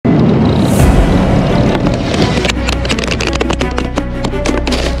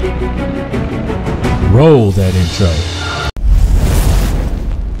Roll that intro.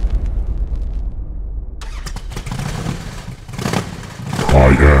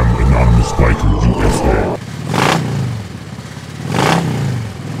 I am Anonymous Biker USA.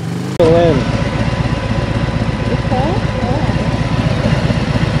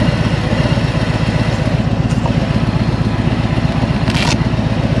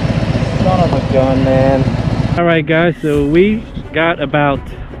 Son of a gun, man. Alright guys, so we got about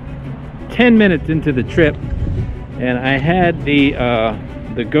 10 minutes into the trip and I had the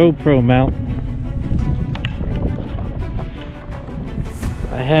GoPro mount.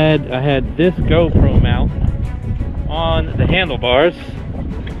 I had this GoPro mount on the handlebars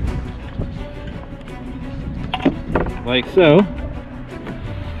like so,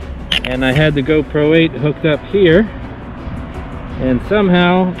 and I had the GoPro 8 hooked up here, and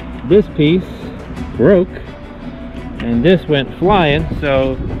somehow this piece broke and this went flying.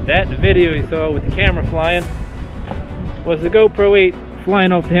 So that video you saw with the camera flying was the GoPro 8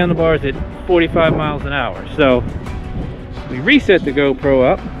 flying off the handlebars at 45 miles an hour. So we reset the GoPro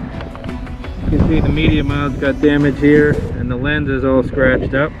up. You can see the media mount's got damage here and the lens is all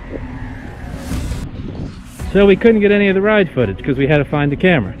scratched up. So we couldn't get any of the ride footage because we had to find the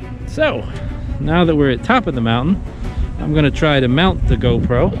camera. So now that we're at top of the mountain, I'm going to try to mount the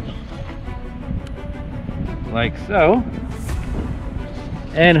GoPro like so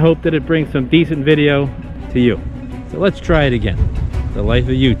and hope that it brings some decent video to you. So let's try it again. The life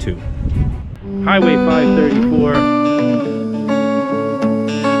of YouTube. Highway 534.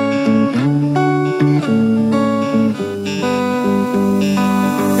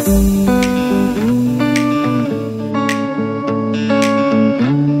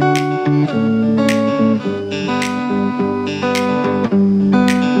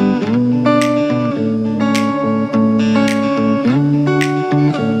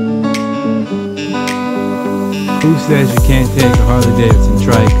 Who says you can't take a Harley Davidson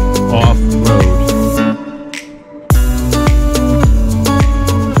trike off-road?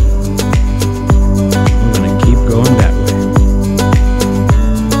 I'm gonna keep going that way.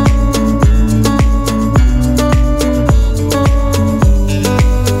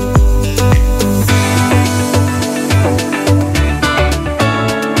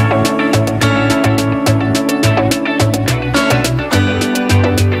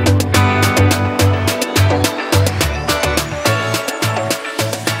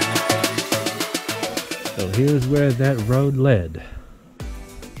 So here's where that road led.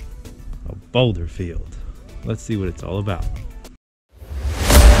 A boulder field. Let's see what it's all about.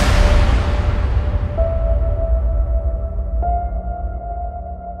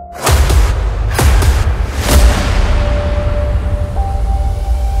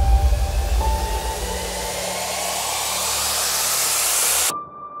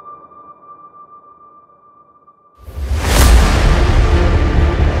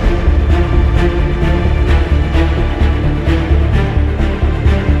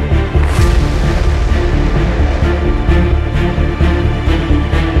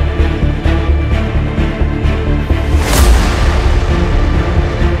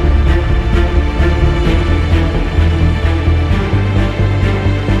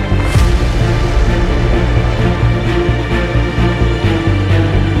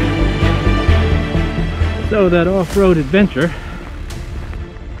 So that off-road adventure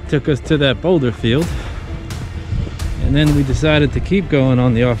took us to that boulder field, and then we decided to keep going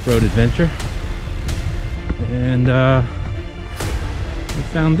on the off-road adventure, and we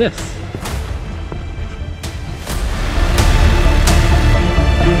found this.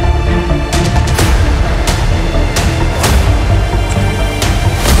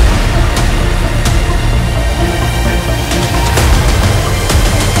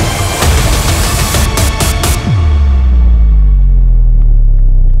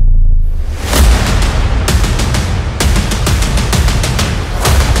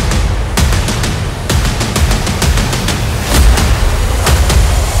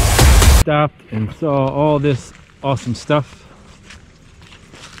 Stopped and saw all this awesome stuff.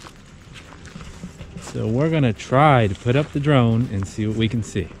 So we're gonna try to put up the drone and see what we can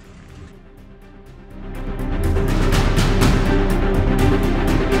see.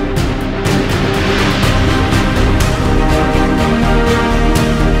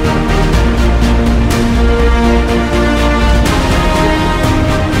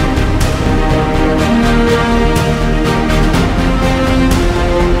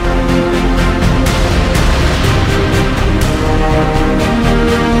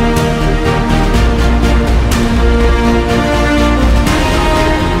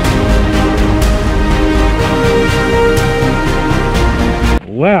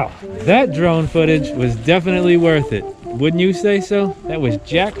 That drone footage was definitely worth it. Wouldn't you say so? That was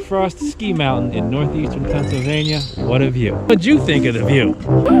Jack Frost Ski Mountain in northeastern Pennsylvania. What a view. What'd you think of the view?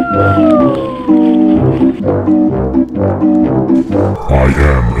 I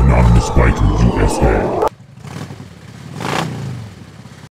am Anonymous Biker USA.